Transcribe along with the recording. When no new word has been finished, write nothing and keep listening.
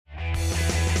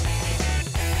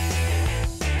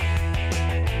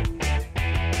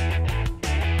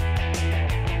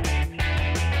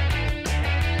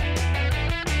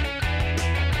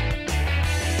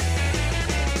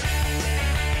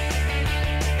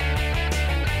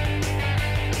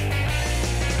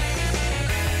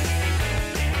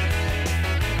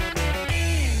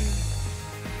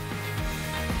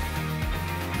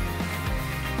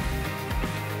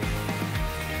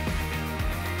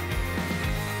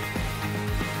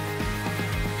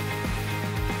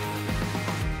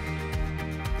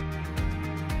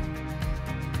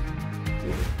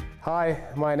Hi,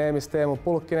 my name is Teemu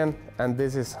Pulkkinen and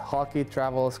this is Hockey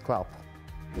Travels Club.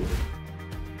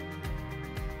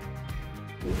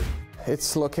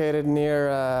 It's located near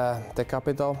the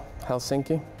capital,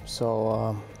 Helsinki,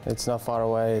 so it's not far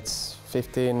away. It's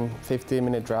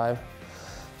 15-minute drive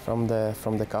from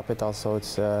the capital, so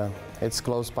it's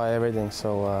close by everything.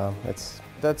 So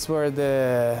that's where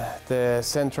the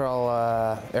central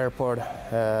airport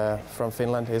from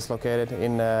Finland is located.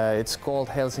 It's called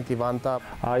Helsinki-Vantaa.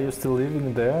 Are you still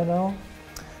living there now?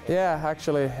 Yeah,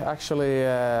 actually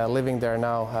living there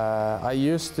now. I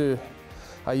used to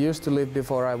live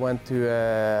before I went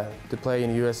to play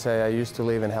in USA. I used to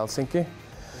live in Helsinki,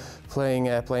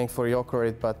 playing for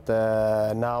Jokerit, but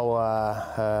now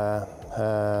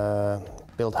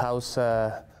built house.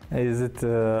 Is it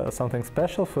something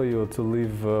special for you to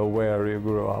live where you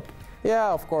grew up?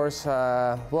 Yeah, of course.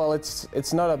 Well,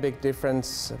 it's not a big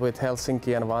difference with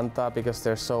Helsinki and Vantaa because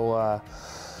they're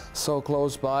so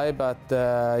close by. But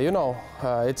you know,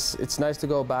 it's nice to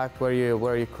go back where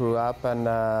you grew up, and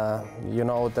you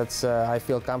know, that's I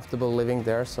feel comfortable living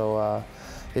there. So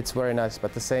it's very nice.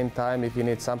 But at the same time, if you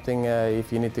need something,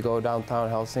 if you need to go downtown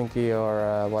Helsinki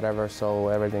or whatever, so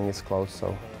everything is close.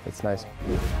 So it's nice.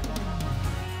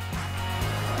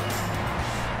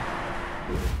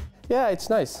 Yeah, it's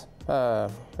nice.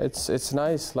 It's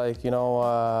nice. Like, you know,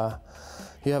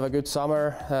 you have a good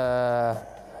summer,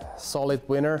 solid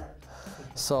winter.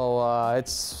 So I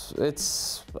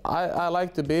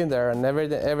like to be there, and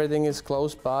everything is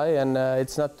close by, and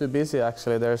it's not too busy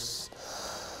actually. There's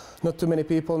not too many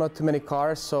people, not too many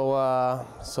cars. So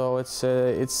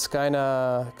it's kind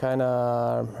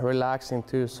of relaxing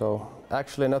too. So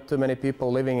actually, not too many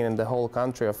people living in the whole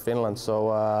country of Finland.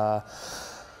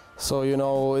 So you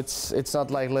know, it's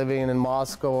not like living in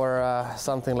Moscow or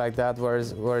something like that, where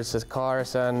it's just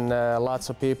cars and lots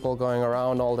of people going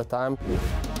around all the time.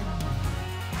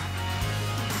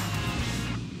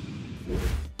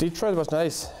 Detroit was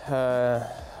nice.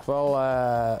 Well,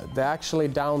 the actually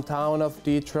downtown of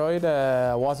Detroit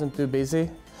wasn't too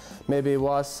busy. Maybe it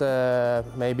was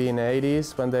maybe in the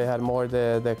 80s when they had more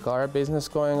the car business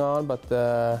going on, but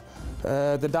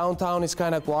the downtown is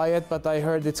kind of quiet, but I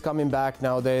heard it's coming back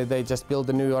now. They just built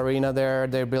a new arena there.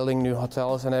 They're building new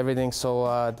hotels and everything, so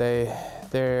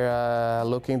they're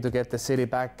looking to get the city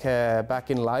back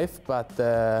in life. But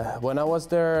when I was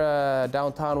there,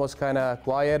 downtown was kind of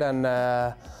quiet and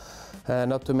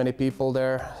not too many people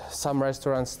there. Some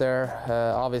restaurants there.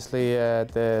 Obviously,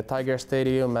 the Tiger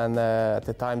Stadium and at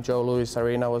the time Joe Louis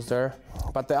Arena was there.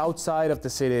 But the outside of the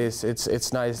city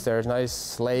it's nice. There's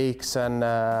nice lakes and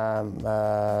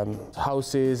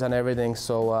houses and everything.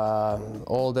 So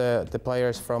all the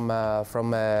players from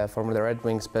the Red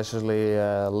Wings especially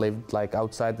lived like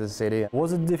outside the city.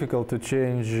 Was it difficult to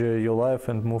change your life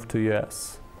and move to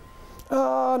US?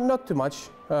 Not too much.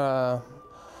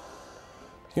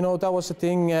 You know, that was the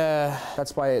thing.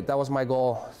 That's why that was my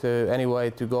goal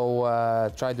to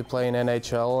go try to play in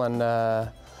NHL, and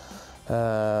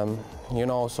you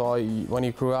know, so when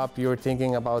you grew up, you were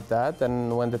thinking about that,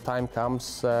 and when the time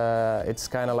comes, it's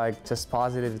kind of like just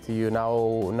positive to you.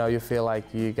 Now you feel like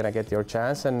you're gonna get your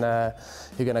chance, and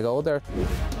you're gonna go there.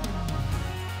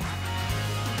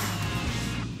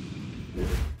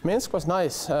 Minsk was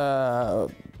nice.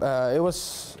 It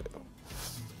was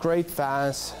great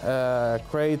fans,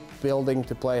 great building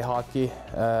to play hockey,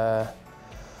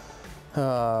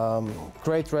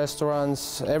 great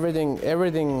restaurants,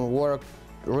 everything worked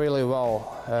really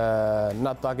well.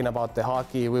 Not talking about the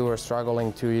hockey, we were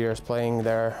struggling 2 years playing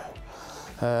there.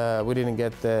 We didn't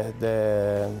get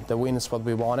the wins what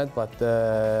we wanted, but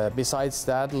besides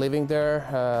that, living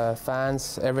there,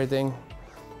 fans, everything.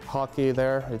 Hockey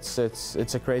there, it's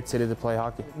a great city to play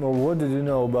hockey. Well, what did you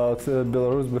know about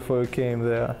Belarus before you came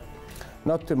there?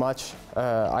 Not too much.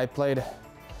 I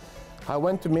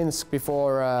went to Minsk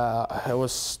before, it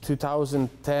was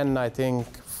 2010 I think,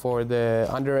 for the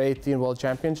Under-18 World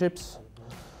Championships.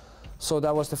 So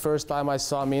that was the first time I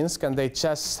saw Minsk, and they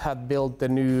just had built the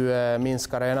new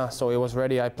Minsk Arena, so it was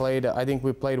ready. I think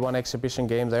we played one exhibition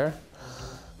game there.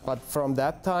 But from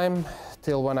that time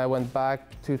till when I went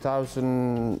back,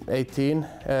 2018,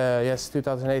 yes,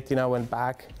 2018 I went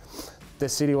back, the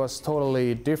city was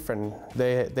totally different.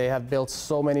 They have built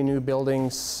so many new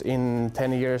buildings in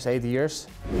 10 years, 8 years.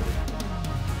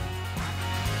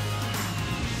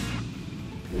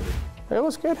 It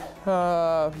was good.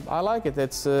 I like it.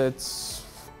 It's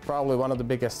probably one of the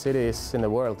biggest cities in the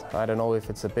world. I don't know if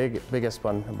it's the biggest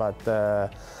one, but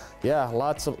yeah,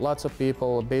 lots of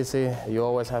people, busy. You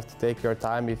always have to take your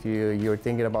time if you're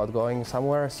thinking about going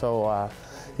somewhere. So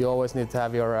you always need to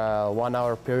have your 1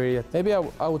 hour period. Maybe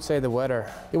I would say the weather.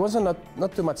 It wasn't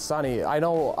not too much sunny. I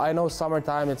know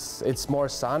summertime it's more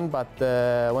sun, but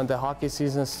when the hockey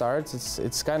season starts,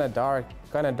 it's kind of dark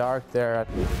there.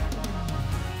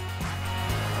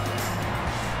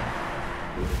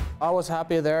 I was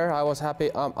happy there. I was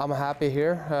happy. I'm happy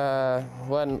here.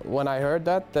 When I heard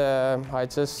that, I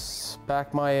just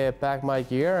packed my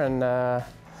gear and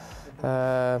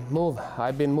move.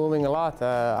 I've been moving a lot.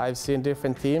 I've seen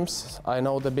different teams. I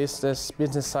know the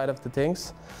business side of the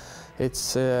things.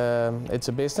 It's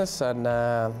a business, and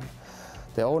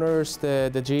the owners,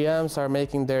 the GMs are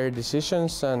making their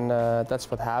decisions, and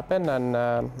that's what happened. And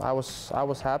I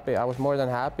was happy. I was more than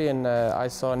happy, and I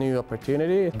saw a new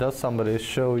opportunity. Does somebody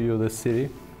show you the city?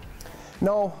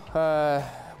 No.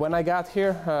 When I got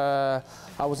here,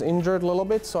 I was injured a little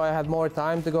bit, so I had more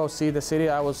time to go see the city.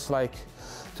 I was like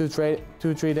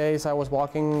 2-3 days I was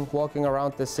walking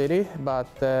around the city, but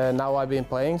now I've been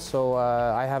playing, so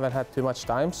I haven't had too much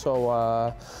time. So,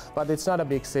 but it's not a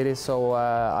big city, so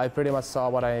I pretty much saw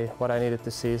what I needed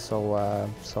to see. So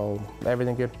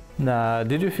everything good.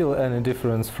 Did you feel any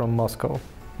difference from Moscow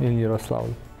in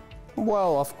Yaroslavl?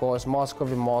 Well, of course, Moscow,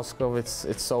 it's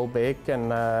so big, and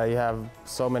you have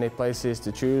so many places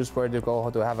to choose where to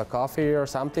go to have a coffee or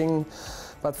something.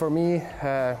 But for me,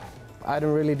 I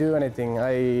don't really do anything.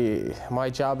 My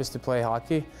job is to play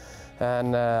hockey,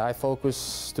 and I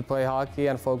focus to play hockey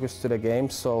and focus to the game.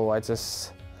 So I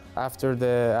just after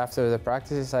the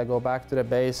practices, I go back to the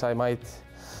base. I might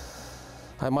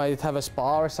have a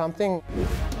spa or something.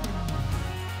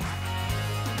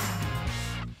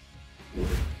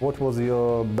 What was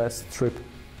your best trip?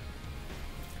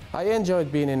 I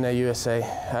enjoyed being in the USA.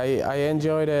 I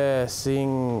enjoyed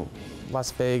seeing Las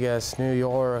Vegas, New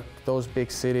York, those big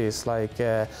cities. Like,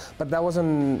 but that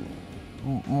wasn't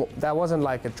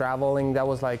like a traveling. That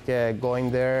was like going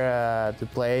there to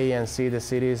play and see the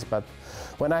cities. But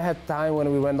when I had time, when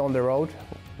we went on the road,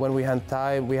 when we had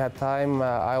time,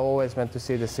 I always went to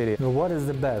see the city. What is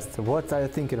the best? What are you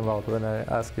thinking about when I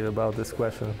ask you about this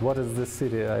question? What is the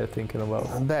city are you thinking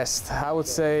about? Best, I would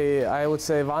say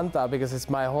Vantaa, because it's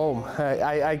my home.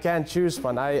 I can't choose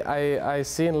one. I've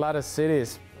seen a lot of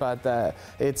cities, but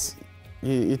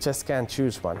you just can't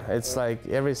choose one. It's like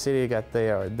every city got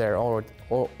their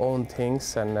own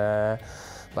things, and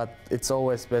but it's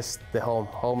always best the home.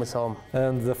 Home is home.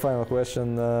 And the final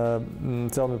question,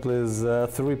 tell me please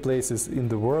 3 places in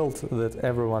the world that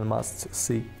everyone must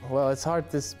see. Well, it's hard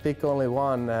to pick only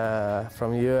one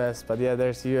from US, but yeah,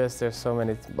 there's US, there's so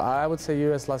many. I would say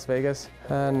US, Las Vegas,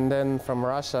 and then from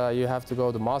Russia you have to go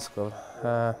to Moscow,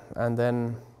 and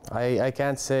then I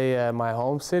can't say my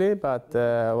home city, but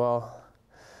well,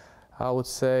 I would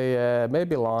say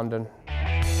maybe London.